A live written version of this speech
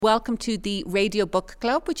Welcome to the Radio Book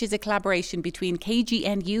Club, which is a collaboration between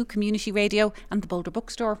KGNU Community Radio and the Boulder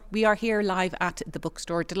Bookstore. We are here live at the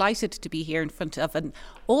bookstore, delighted to be here in front of an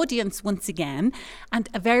audience once again, and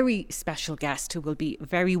a very special guest who will be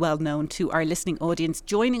very well known to our listening audience.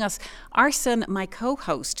 Joining us, Arson, my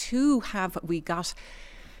co-host. Who have we got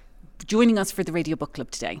joining us for the Radio Book Club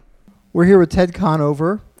today? We're here with Ted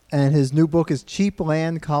Conover, and his new book is Cheap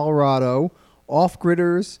Land, Colorado,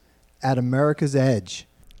 Off-Gridders at America's Edge.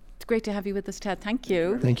 It's great to have you with us, Ted. Thank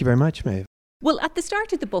you. Thank you very much, Maeve. Well, at the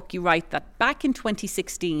start of the book, you write that back in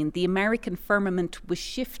 2016, the American firmament was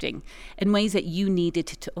shifting in ways that you needed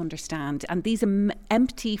to understand. And these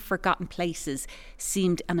empty, forgotten places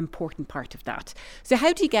seemed an important part of that. So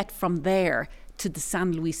how do you get from there to the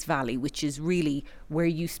San Luis Valley, which is really where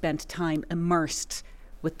you spent time immersed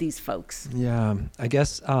with these folks? Yeah, I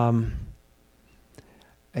guess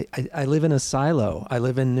I live in a silo. I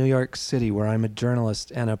live in New York City, where I'm a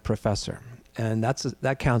journalist and a professor. And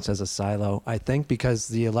that counts as a silo, I think, because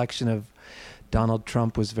the election of Donald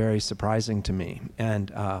Trump was very surprising to me.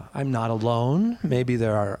 And I'm not alone. Maybe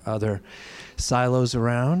there are other silos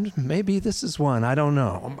around. Maybe this is one. I don't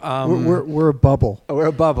know. We're a bubble. We're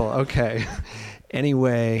a bubble. Okay.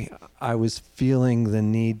 Anyway, I was feeling the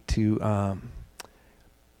need to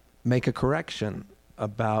make a correction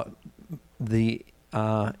about the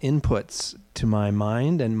inputs to my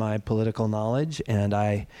mind and my political knowledge, and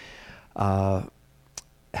I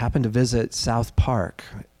happened to visit South Park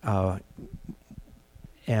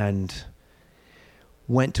and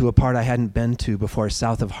went to a part I hadn't been to before,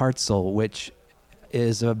 south of Hartselle, which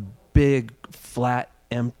is a big, flat,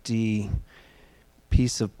 empty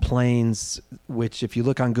piece of plains, which if you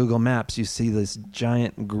look on Google Maps, you see this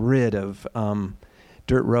giant grid of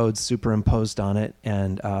dirt roads superimposed on it,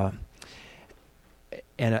 and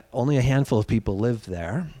only a handful of people live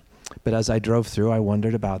there. But as I drove through, I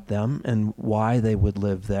wondered about them and why they would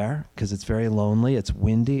live there, because it's very lonely, it's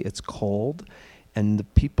windy, it's cold, and the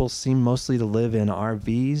people seem mostly to live in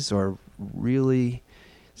RVs or really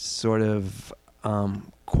sort of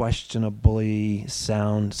questionably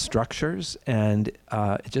sound structures, and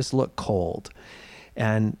it just looked cold.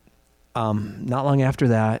 And not long after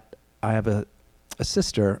that, I have a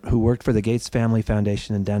sister who worked for the Gates Family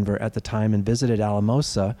Foundation in Denver at the time and visited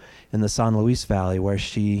Alamosa in the San Luis Valley, where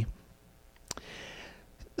she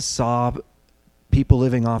saw people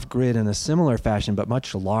living off-grid in a similar fashion, but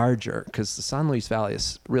much larger, because the San Luis Valley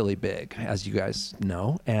is really big, as you guys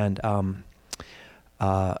know, and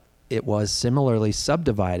it was similarly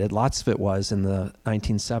subdivided. Lots of it was in the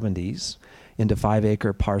 1970s into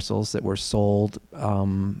 5-acre parcels that were sold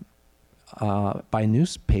by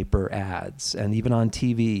newspaper ads and even on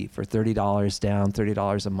TV for $30 down,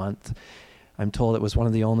 $30 a month. I'm told it was one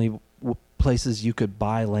of the only places you could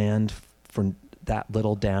buy land for that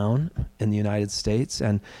little down in the United States.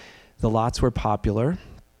 And the lots were popular,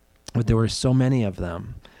 but there were so many of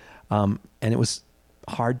them. And it was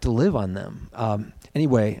hard to live on them.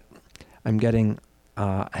 Anyway, I'm getting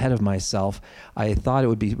ahead of myself. I thought it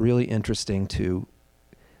would be really interesting to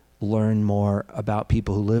learn more about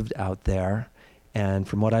people who lived out there. And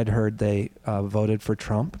from what I'd heard, they voted for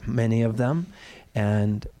Trump, many of them.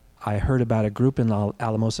 And I heard about a group in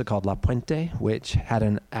Alamosa called La Puente, which had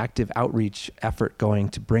an active outreach effort going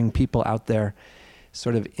to bring people out there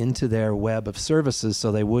sort of into their web of services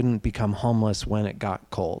so they wouldn't become homeless when it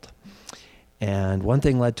got cold. And one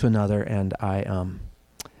thing led to another, and I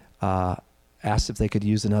asked if they could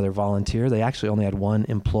use another volunteer. They actually only had one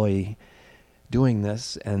employee doing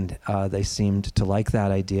this, and they seemed to like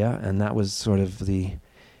that idea, and that was sort of the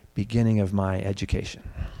beginning of my education.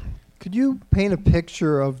 Could you paint a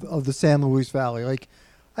picture of the San Luis Valley? Like,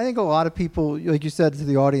 I think a lot of people, like you said to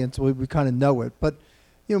the audience, we kind of know it, but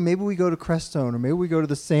maybe we go to Crestone, or maybe we go to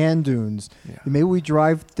the sand dunes. Yeah. Maybe we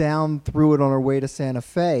drive down through it on our way to Santa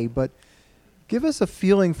Fe, but give us a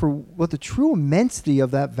feeling for what the true immensity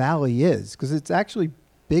of that valley is, because it's actually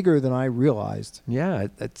bigger than I realized. Yeah,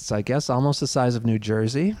 it's, I guess, almost the size of New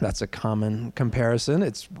Jersey. That's a common comparison.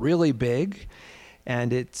 It's really big,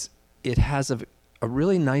 and it has a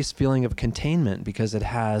really nice feeling of containment, because it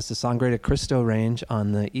has the Sangre de Cristo Range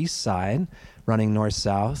on the east side, running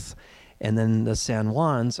north-south, and then the San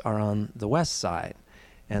Juans are on the west side,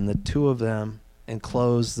 and the two of them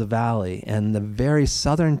enclose the valley, and the very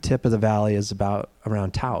southern tip of the valley is about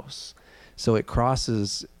around Taos, so it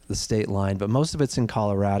crosses the state line, but most of it's in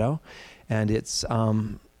Colorado, and it's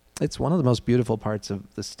one of the most beautiful parts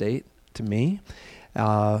of the state to me.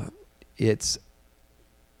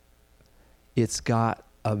 It's got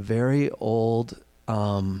a very old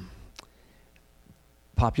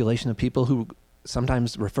population of people who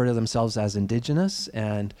sometimes refer to themselves as indigenous,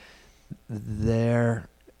 and their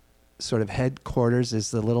sort of headquarters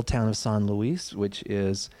is the little town of San Luis, which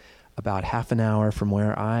is about half an hour from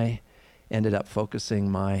where I ended up focusing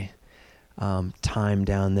my time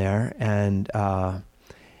down there, and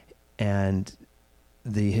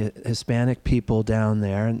the Hispanic people down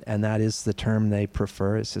there, and that is the term they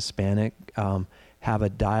prefer, is Hispanic, have a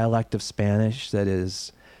dialect of Spanish that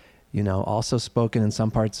is, also spoken in some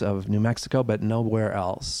parts of New Mexico, but nowhere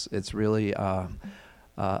else. It's really a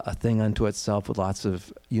thing unto itself with lots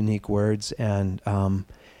of unique words, and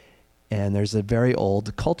there's a very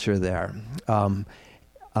old culture there.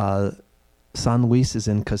 San Luis is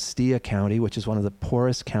in Castilla County, which is one of the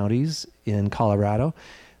poorest counties in Colorado.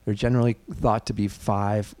 There are generally thought to be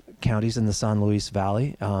 5 counties in the San Luis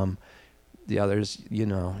Valley. The others, you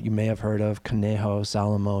may have heard of: Conejo,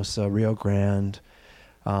 Salamosa, Rio Grande.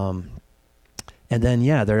 And then,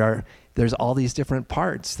 there's all these different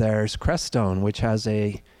parts. There's Crestone, which has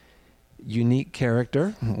a unique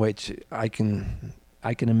character, which I can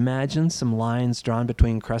imagine some lines drawn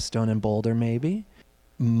between Crestone and Boulder, maybe.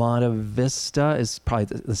 Monte Vista is probably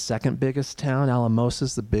the second biggest town. Alamosa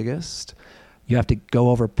is the biggest. You have to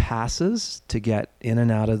go over passes to get in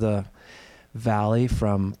and out of the valley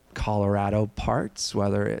from Colorado parts,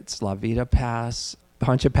 whether it's La Vida Pass.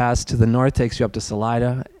 Poncha Pass to the north takes you up to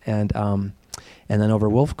Salida, and then over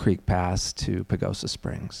Wolf Creek Pass to Pagosa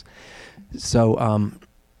Springs. So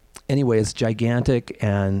anyway, it's gigantic,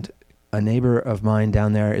 and a neighbor of mine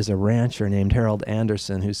down there is a rancher named Harold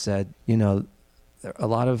Anderson, who said, a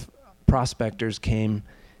lot of prospectors came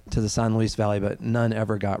to the San Luis Valley, but none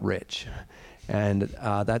ever got rich. And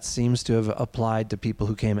that seems to have applied to people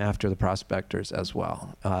who came after the prospectors as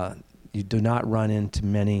well. You do not run into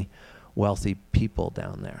many wealthy people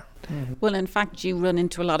down there. Mm-hmm. Well, in fact, you run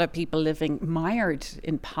into a lot of people living mired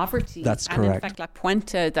in poverty. That's correct. And in fact, La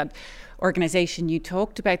Puente, that organization you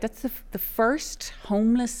talked about, that's the first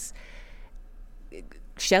homeless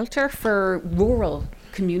shelter for rural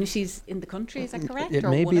communities in the country. Is that correct?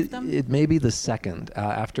 It may be the second,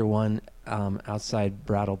 after one outside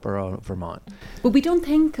Brattleboro, Vermont. But we don't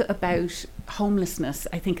think about homelessness,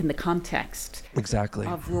 I think, in the context exactly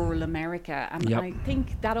of rural America. And yep. I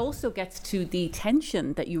think that also gets to the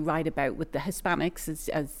tension that you write about with the Hispanics,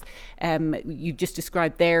 as you just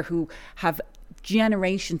described there, who have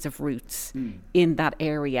generations of roots in that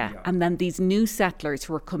area. Yeah. And then these new settlers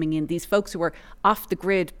who are coming in, these folks who are off the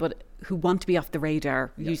grid, but who want to be off the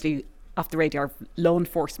radar, usually off the radar of law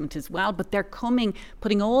enforcement as well, but they're coming,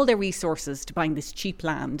 putting all their resources to buying this cheap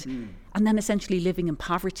land and then essentially living in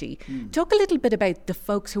poverty. Talk a little bit about the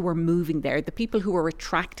folks who are moving there, the people who are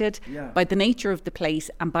attracted by the nature of the place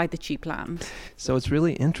and by the cheap land. So it's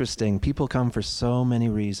really interesting. People come for so many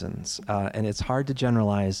reasons, and it's hard to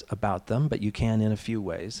generalize about them, but you can in a few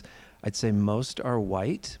ways. I'd say most are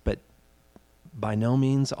white, but by no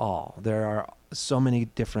means all. There are so many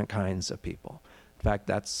different kinds of people. In fact,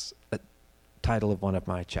 that's a title of one of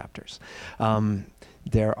my chapters.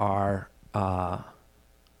 There are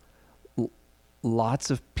lots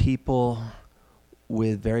of people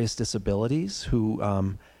with various disabilities who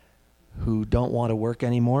don't want to work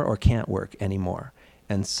anymore or can't work anymore.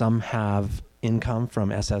 And some have income from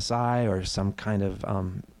SSI or some kind of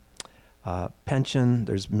pension.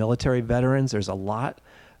 There's military veterans. There's a lot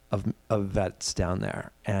of vets down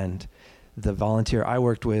there. And the volunteer I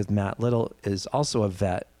worked with, Matt Little, is also a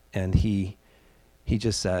vet, and he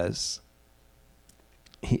just says,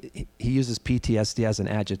 he uses PTSD as an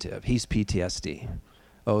adjective. He's PTSD.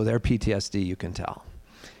 Oh, they're PTSD, you can tell.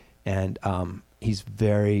 And he's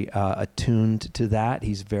very attuned to that.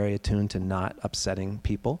 He's very attuned to not upsetting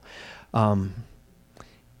people.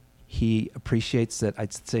 He appreciates that,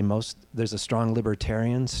 I'd say there's a strong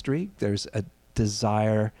libertarian streak. There's a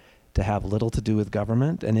desire to have little to do with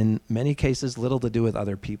government, and in many cases, little to do with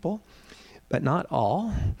other people, but not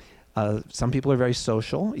all. Some people are very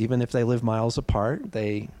social, even if they live miles apart.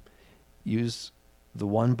 They use the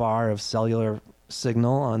 1 bar of cellular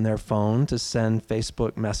signal on their phone to send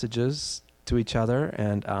Facebook messages to each other.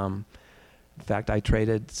 And in fact, I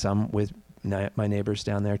traded some with my neighbors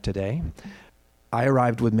down there today. I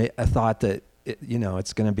arrived with a thought that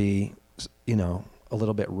it's going to be a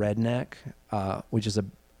little bit redneck, which is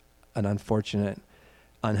an unfortunate,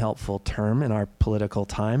 unhelpful term in our political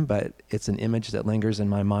time, but it's an image that lingers in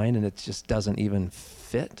my mind, and it just doesn't even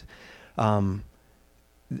fit. I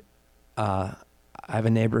have a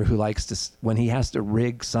neighbor who likes to, when he has to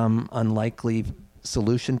rig some unlikely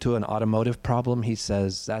solution to an automotive problem, he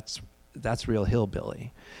says, that's real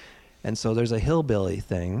hillbilly. And so there's a hillbilly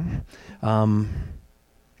thing.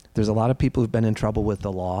 There's a lot of people who've been in trouble with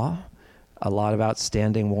the law. a lot of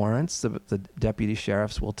outstanding warrants. The deputy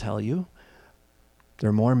sheriffs will tell you. There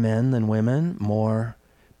are more men than women, more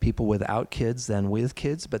people without kids than with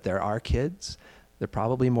kids, but there are kids. There are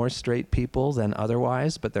probably more straight people than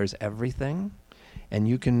otherwise, but there's everything. And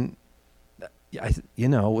you can, with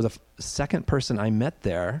the second person I met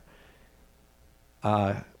there,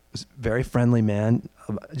 was a very friendly man,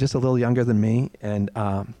 just a little younger than me, and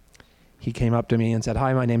he came up to me and said,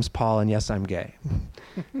 "Hi, my name's Paul, and yes, I'm gay."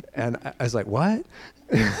 And I was like, "What?"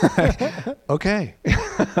 Okay.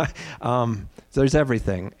 So there's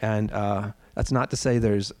everything. And that's not to say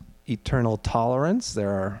there's eternal tolerance.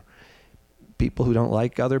 There are people who don't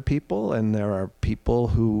like other people, and there are people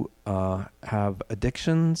who have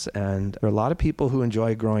addictions, and there are a lot of people who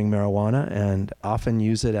enjoy growing marijuana and often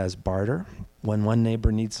use it as barter. When one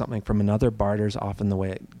neighbor needs something from another, barter's often the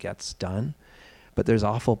way it gets done. But there's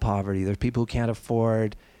awful poverty. There's people who can't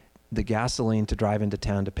afford the gasoline to drive into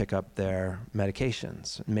town to pick up their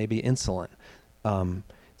medications, maybe insulin. There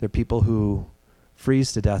are people who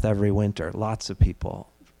freeze to death every winter, lots of people.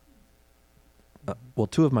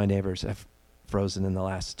 Two of my neighbors have frozen in the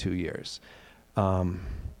last 2 years.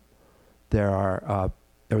 There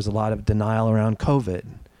was a lot of denial around COVID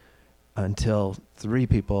until 3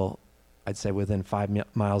 people, I'd say within 5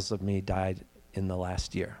 miles of me, died in the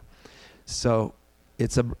last year. So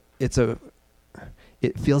it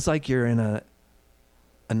feels like you're in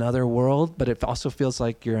another world, but it also feels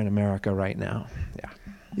like you're in America right now. Yeah.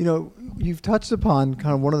 You've touched upon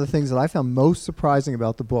kind of one of the things that I found most surprising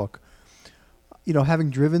about the book. Having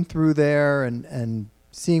driven through there and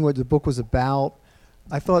seeing what the book was about,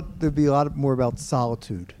 I thought there'd be a lot more about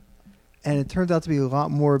solitude. And it turns out to be a lot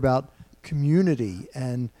more about community.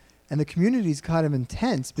 And the community is kind of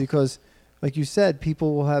intense because, like you said,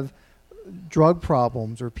 people will have drug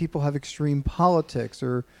problems, or people have extreme politics,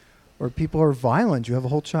 or people are violent. You have a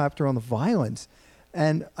whole chapter on the violence.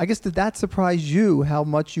 And I guess, did that surprise you how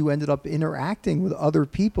much you ended up interacting with other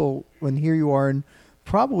people when here you are in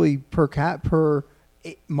probably per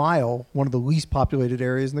mile one of the least populated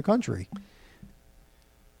areas in the country?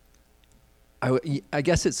 I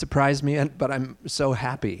guess it surprised me, but I'm so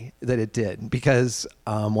happy that it did, because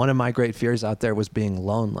one of my great fears out there was being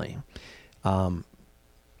lonely. And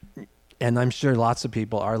I'm sure lots of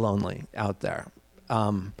people are lonely out there.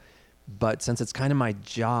 But since it's kind of my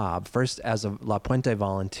job, first as a La Puente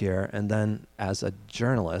volunteer and then as a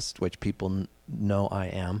journalist, which people know I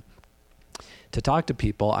am, to talk to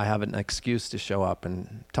people, I have an excuse to show up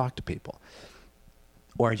and talk to people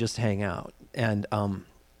or just hang out. And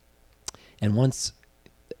once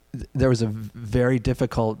there was a very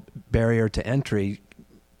difficult barrier to entry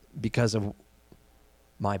because of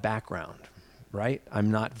my background, right?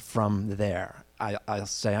 I'm not from there. I'll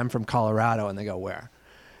say I'm from Colorado, and they go, "Where?"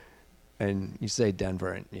 And you say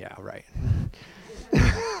Denver, and yeah, right.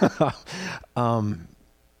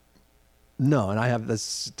 No, and I have this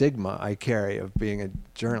stigma I carry of being a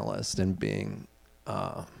journalist and being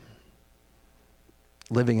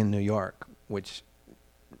living in New York, which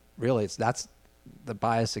really that's the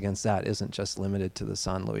bias against that isn't just limited to the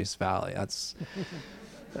San Luis Valley.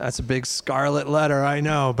 That's a big scarlet letter, I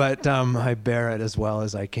know, but I bear it as well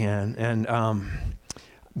as I can. And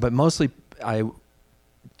but mostly I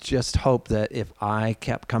just hope that if I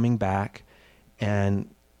kept coming back and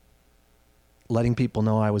letting people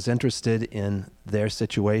know I was interested in their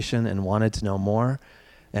situation and wanted to know more.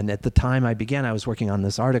 And at the time I began, I was working on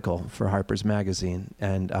this article for Harper's Magazine,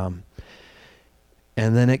 and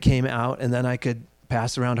then it came out, and then I could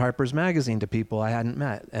pass around Harper's Magazine to people I hadn't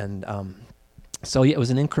met. And so yeah, it was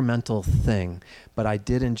an incremental thing, but I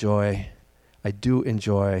do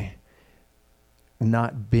enjoy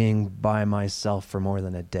not being by myself for more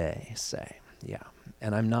than a day, say. Yeah.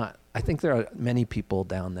 And I think there are many people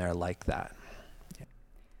down there like that. Yeah.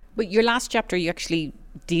 But your last chapter, you actually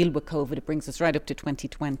deal with COVID. It brings us right up to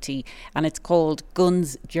 2020, and it's called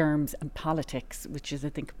Guns, Germs and Politics, which is, I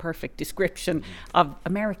think, a perfect description of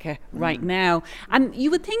America right now. And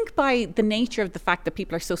you would think by the nature of the fact that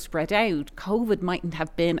people are so spread out, COVID mightn't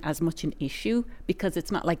have been as much an issue, because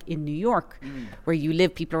it's not like in New York where you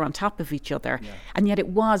live, people are on top of each other. Yeah. And yet it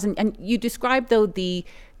was. And you described, though, the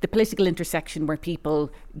political intersection where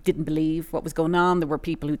people didn't believe what was going on. There were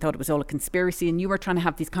people who thought it was all a conspiracy, and you were trying to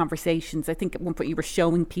have these conversations. I think at one point you were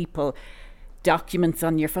showing people documents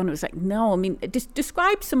on your phone. It was like, no, I mean,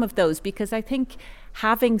 describe some of those, because I think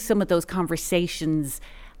having some of those conversations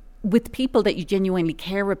with people that you genuinely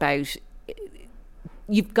care about,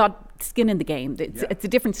 you've got skin in the game. It's a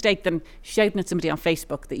different stake than shouting at somebody on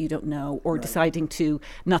Facebook that you don't know, or deciding to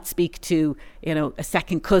not speak to, a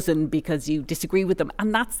second cousin because you disagree with them.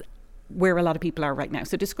 And that's where a lot of people are right now.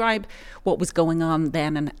 So describe what was going on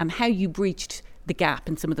then and how you breached the gap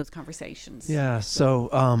in some of those conversations. Yeah,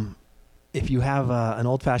 so if you have an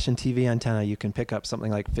old-fashioned TV antenna, you can pick up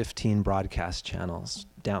something like 15 broadcast channels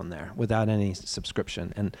down there without any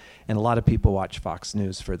subscription. And a lot of people watch Fox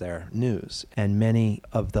News for their news. And many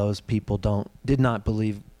of those people did not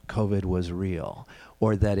believe COVID was real,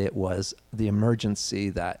 or that it was the emergency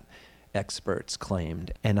that experts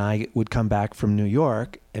claimed. And I would come back from New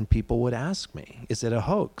York and people would ask me, is it a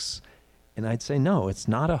hoax? And I'd say, no, it's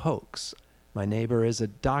not a hoax. My neighbor is a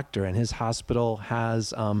doctor and his hospital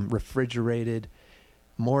has refrigerated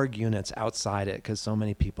morgue units outside it because so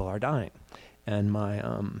many people are dying. And my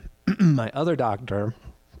my other doctor,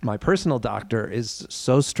 my personal doctor, is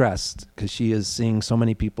so stressed because she is seeing so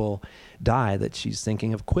many people die that she's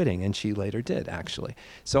thinking of quitting, and she later did, actually.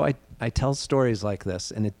 So I tell stories like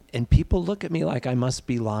this, and people look at me like I must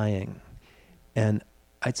be lying. And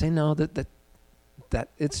I'd say, no, that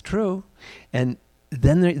it's true. And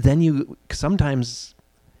then you sometimes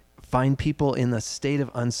find people in the state of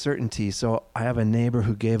uncertainty. So I have a neighbor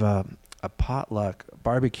who gave a potluck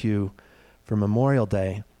barbecue for Memorial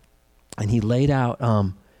Day, and he laid out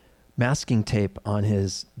masking tape on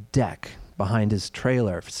his deck behind his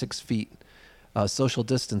trailer, 6 feet, social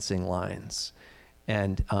distancing lines.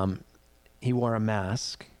 And he wore a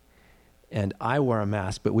mask, and I wore a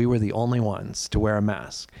mask, but we were the only ones to wear a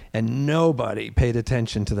mask. And nobody paid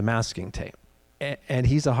attention to the masking tape. And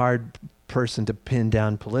he's a hard person to pin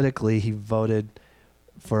down politically. He voted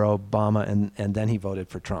for Obama, and then he voted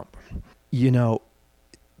for Trump. You know,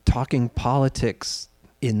 talking politics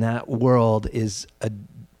in that world is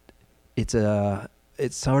it's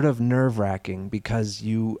sort of nerve-wracking because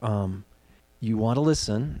you want to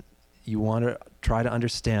listen, you want to try to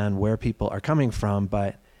understand where people are coming from,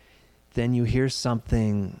 but then you hear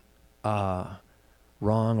something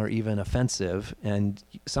wrong or even offensive, and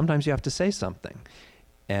sometimes you have to say something,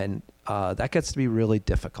 and that gets to be really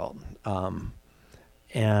difficult.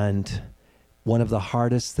 And one of the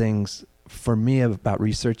hardest things for me about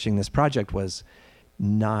researching this project was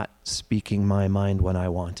not speaking my mind when I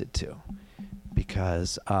wanted to,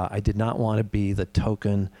 because I did not want to be the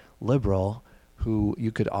token liberal who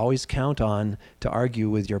you could always count on to argue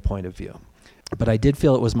with your point of view. But I did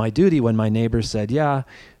feel it was my duty when my neighbor said, yeah,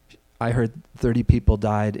 I heard 30 people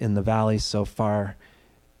died in the valley so far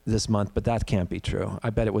this month, but that can't be true. I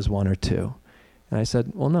bet it was 1 or 2. And I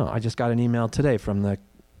said, well, no, I just got an email today from the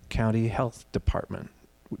county health department.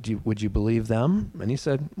 Would you believe them? And he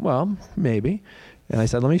said, well, maybe. And I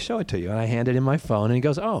said, let me show it to you. And I handed him my phone, and he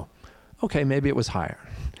goes, oh, okay, maybe it was higher.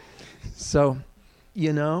 So,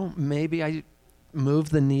 you know, maybe I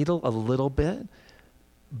moved the needle a little bit,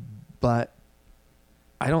 but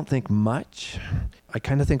I don't think much. I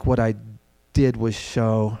kind of think what I did was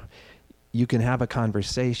show you can have a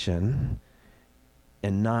conversation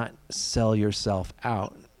and not sell yourself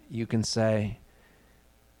out. You can say,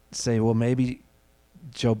 well, maybe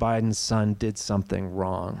Joe Biden's son did something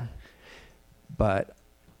wrong, but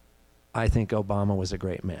I think Obama was a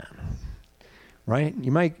great man. Right?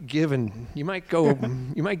 You might give you might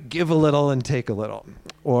give a little and take a little.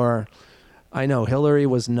 Or I know Hillary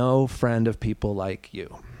was no friend of people like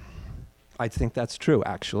you. I think that's true,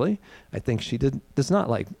 actually. I think she does not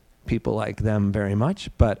like people like them very much,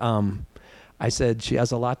 but I said she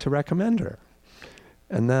has a lot to recommend her.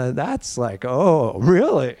 And that's like, oh,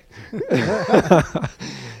 really?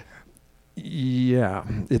 Yeah,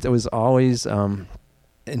 it was always, in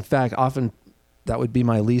fact, often that would be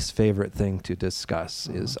my least favorite thing to discuss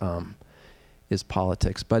is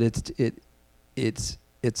politics. But it's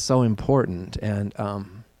so important. And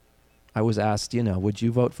I was asked, would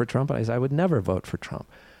you vote for Trump? And I said, I would never vote for Trump.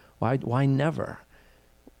 Why never?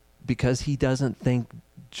 Because he doesn't think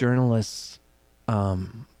journalists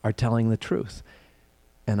are telling the truth.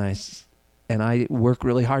 And I work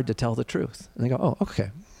really hard to tell the truth. And they go, oh, okay.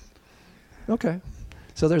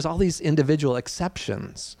 So there's all these individual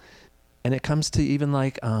exceptions. And it comes to even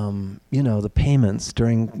like, the payments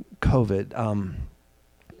during COVID,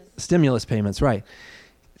 stimulus payments, right.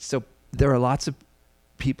 So there are lots of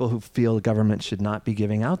people who feel the government should not be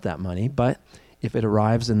giving out that money, but if it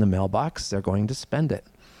arrives in the mailbox, they're going to spend it.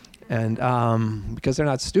 And because they're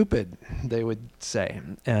not stupid, they would say.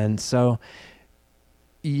 And so,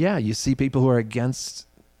 yeah, you see people who are against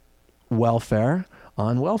welfare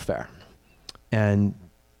on welfare. And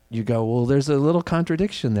you go, well, there's a little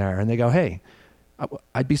contradiction there. And they go, hey,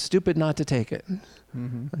 I'd be stupid not to take it.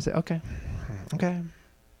 Mm-hmm. I say, okay.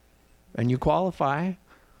 And you qualify,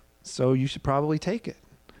 so you should probably take it.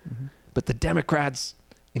 Mm-hmm. But the Democrats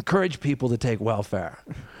encourage people to take welfare.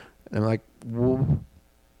 And I'm like, well,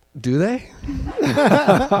 Do they?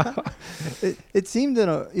 It seemed in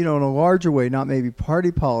a larger way, not maybe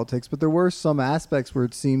party politics, but there were some aspects where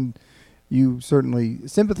it seemed you certainly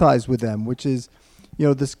sympathized with them, which is,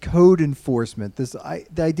 this code enforcement, the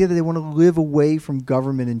idea that they want to live away from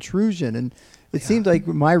government intrusion. And it seemed like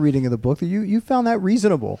my reading of the book that you found that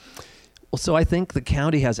reasonable. Well, so I think the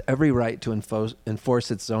county has every right to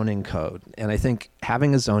enforce its zoning code. And I think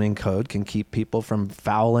having a zoning code can keep people from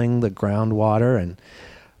fouling the groundwater and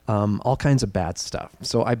all kinds of bad stuff.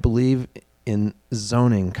 So I believe in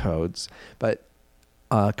zoning codes, but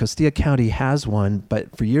Costilla County has one,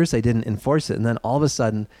 but for years they didn't enforce it. And then all of a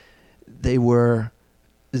sudden they were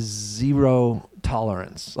zero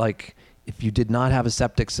tolerance. Like if you did not have a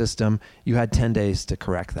septic system, you had 10 days to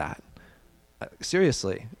correct that.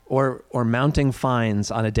 Seriously, or mounting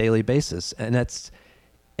fines on a daily basis. And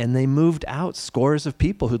they moved out scores of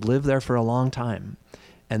people who'd lived there for a long time.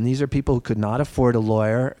 And these are people who could not afford a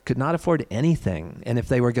lawyer, could not afford anything. And if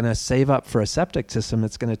they were going to save up for a septic system,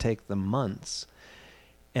 it's going to take them months.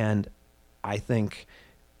 And I think,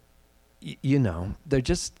 they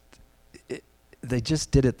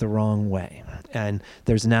just did it the wrong way. And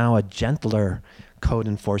there's now a gentler code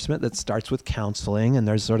enforcement that starts with counseling, and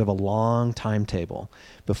there's sort of a long timetable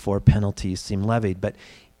before penalties seem levied. But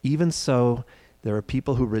even so, there are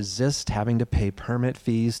people who resist having to pay permit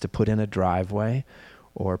fees to put in a driveway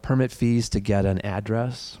or permit fees to get an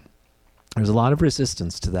address. There's a lot of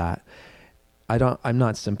resistance to that. I'm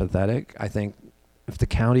not sympathetic. I think if the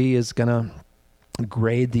county is going to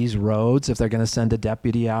grade these roads, if they're going to send a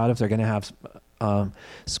deputy out, if they're going to have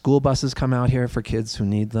school buses come out here for kids who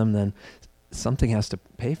need them, then something has to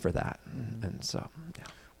pay for that. And so, yeah.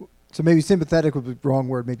 So maybe sympathetic would be the wrong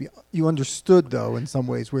word. Maybe you understood, though, in some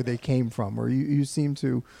ways where they came from, or you seem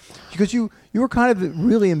to, because you were kind of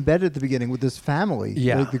really embedded at the beginning with this family,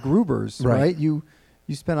 like the Grubers, right? You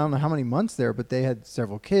spent I don't know how many months there, but they had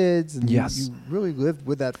several kids, and you really lived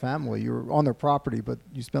with that family. You were on their property, but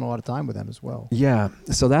you spent a lot of time with them as well. Yeah,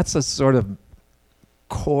 so that's a sort of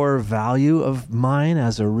core value of mine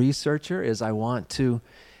as a researcher, is I want to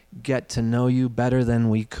get to know you better than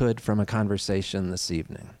we could from a conversation this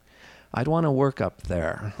evening. I'd want to work up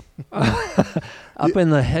there, up in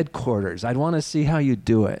the headquarters. I'd want to see how you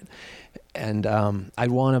do it. And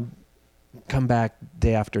I'd want to come back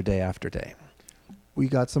day after day after day. We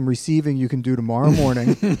got some receiving you can do tomorrow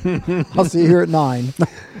morning. I'll see you here at 9.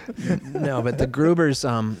 No, but the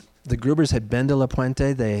Grubers had been to La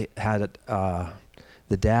Puente. They had,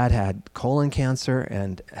 the dad had colon cancer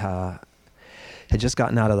and had just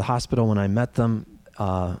gotten out of the hospital when I met them.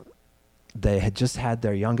 They had just had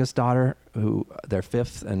their youngest daughter, their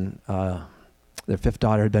fifth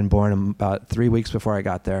daughter had been born about 3 weeks before I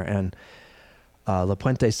got there. And La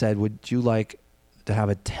Puente said, would you like to have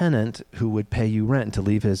a tenant who would pay you rent to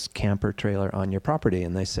leave his camper trailer on your property?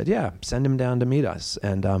 And they said, yeah, send him down to meet us.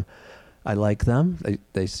 And I like them.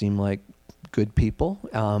 They seem like good people.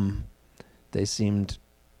 They seemed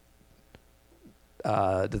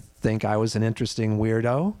to think I was an interesting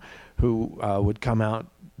weirdo who would come out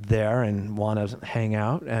there and want to hang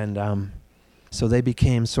out. And so they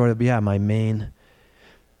became sort of, my main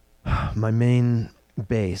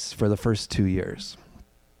base for the first 2 years.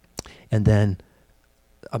 And then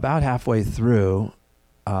about halfway through,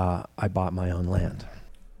 I bought my own land.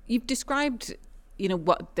 You've described,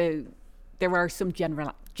 there are some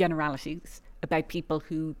generalities about people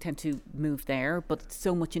who tend to move there, but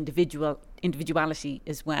so much individuality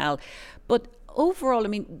as well. But overall,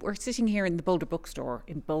 we're sitting here in the Boulder Bookstore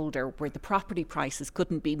in Boulder, where the property prices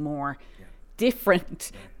couldn't be more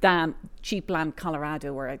different than cheap land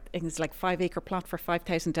Colorado, where I think it's like 5-acre plot for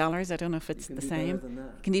 $5,000. I don't know if it's the same.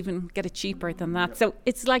 You can even get it cheaper than that. So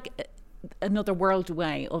it's like another world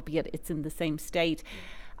away, albeit it's in the same state.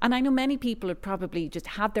 And I know many people would probably just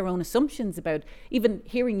have their own assumptions about even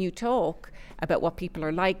hearing you talk about what people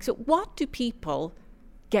are like. So what do people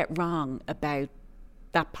get wrong about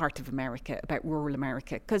that part of America, about rural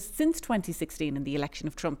America? Because since 2016 and the election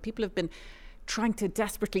of Trump, people have been trying to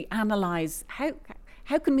desperately analyse how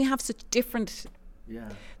can we have such different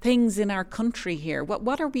things in our country here?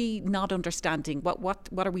 What are we not understanding? What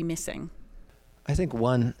are we missing? I think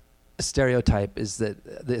one stereotype is that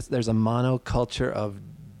there's a monoculture of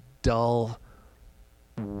dull,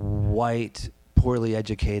 white, poorly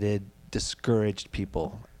educated, discouraged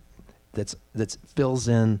people that fills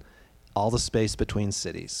in all the space between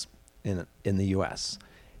cities in the U.S.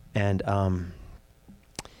 And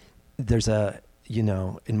there's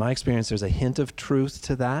in my experience, there's a hint of truth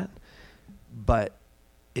to that, but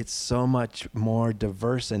it's so much more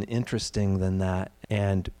diverse and interesting than that.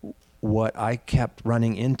 And what I kept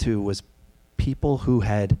running into was people who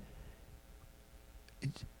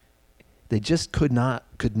they just could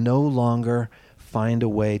no longer find a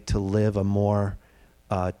way to live a more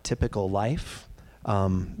typical life.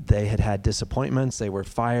 They had disappointments. They were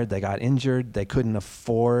fired. They got injured. They couldn't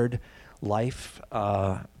afford life.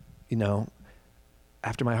 After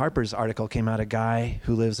my Harper's article came out, a guy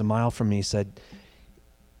who lives a mile from me said,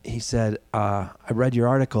 I read your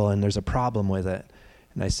article and there's a problem with it.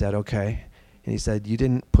 And I said, okay. And he said, you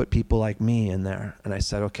didn't put people like me in there. And I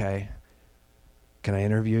said, okay, can I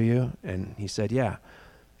interview you? And he said, yeah.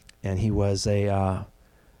 And he was a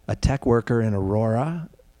tech worker in Aurora,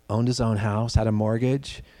 owned his own house, had a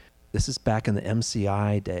mortgage. This is back in the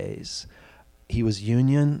MCI days. He was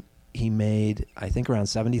union. He made, I think, around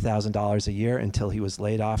 $70,000 a year until he was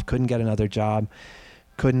laid off, couldn't get another job,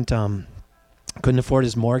 couldn't afford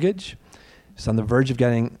his mortgage. He was on the verge of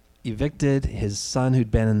getting evicted. His son,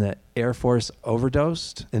 who'd been in the Air Force,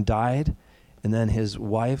 overdosed and died. And then his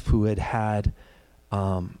wife, who had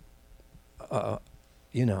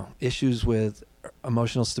issues with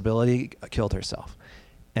emotional stability, killed herself.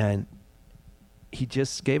 And he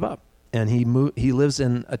just gave up. And he lives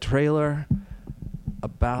in a trailer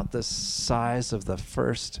about the size of the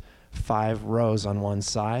first 5 rows on one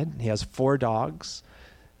side. He has 4 dogs.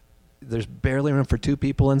 There's barely room for 2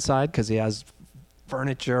 people inside because he has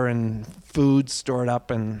furniture and food stored up.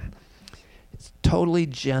 And it's totally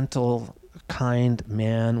gentle, kind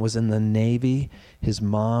man. Was in the Navy. His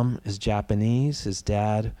mom is Japanese. His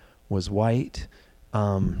dad was white.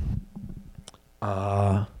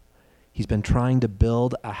 He's been trying to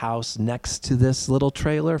build a house next to this little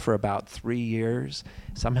trailer for about 3 years.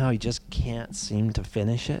 Somehow he just can't seem to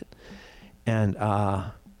finish it. And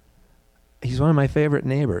he's one of my favorite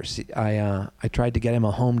neighbors. I tried to get him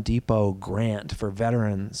a Home Depot grant for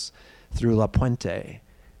veterans through La Puente.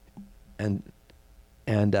 And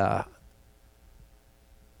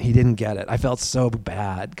he didn't get it. I felt so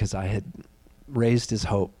bad because I had raised his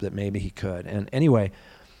hope that maybe he could. And anyway,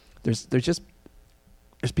 there's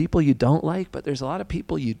people you don't like, but there's a lot of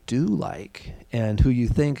people you do like and who you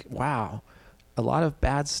think, wow, a lot of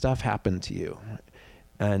bad stuff happened to you.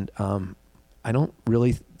 And I don't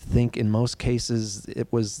really think in most cases it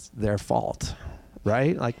was their fault,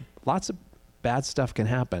 right? Like lots of bad stuff can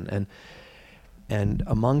happen. And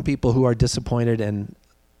among people who are disappointed and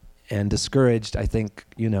discouraged, I think,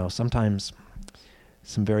 sometimes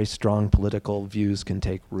some very strong political views can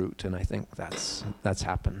take root. And I think that's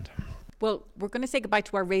happened. Well, we're going to say goodbye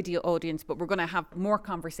to our radio audience, but we're going to have more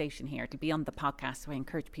conversation here to be on the podcast. So I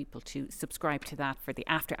encourage people to subscribe to that for the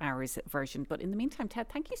after hours version. But in the meantime, Ted,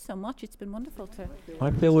 thank you so much. It's been wonderful to...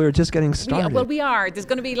 I feel we were just getting started. We are. There's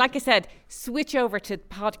going to be, like I said, switch over to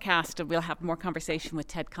podcast and we'll have more conversation with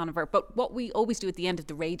Ted Conover. But what we always do at the end of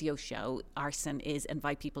the radio show, Arson, is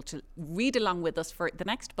invite people to read along with us for the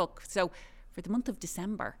next book. So for the month of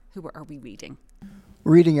December, who are we reading?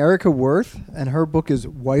 We're reading Erica Worth, and her book is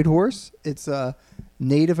White Horse. It's a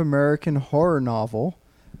Native American horror novel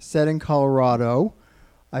set in Colorado.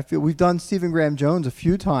 I feel we've done Stephen Graham Jones a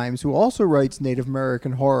few times, who also writes Native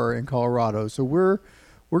American horror in Colorado. So we're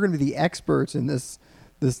going to be the experts in this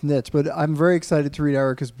niche. But I'm very excited to read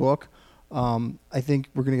Erica's book. I think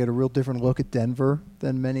we're going to get a real different look at Denver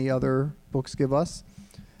than many other books give us.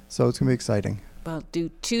 So it's going to be exciting. Well, do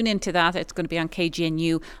tune into that. It's going to be on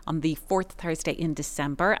KGNU on the 4th Thursday in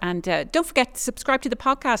December. And don't forget to subscribe to the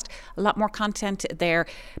podcast. A lot more content there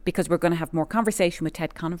because we're going to have more conversation with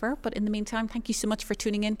Ted Conover. But in the meantime, thank you so much for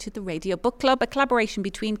tuning in to the Radio Book Club, a collaboration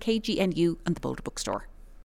between KGNU and the Boulder Bookstore.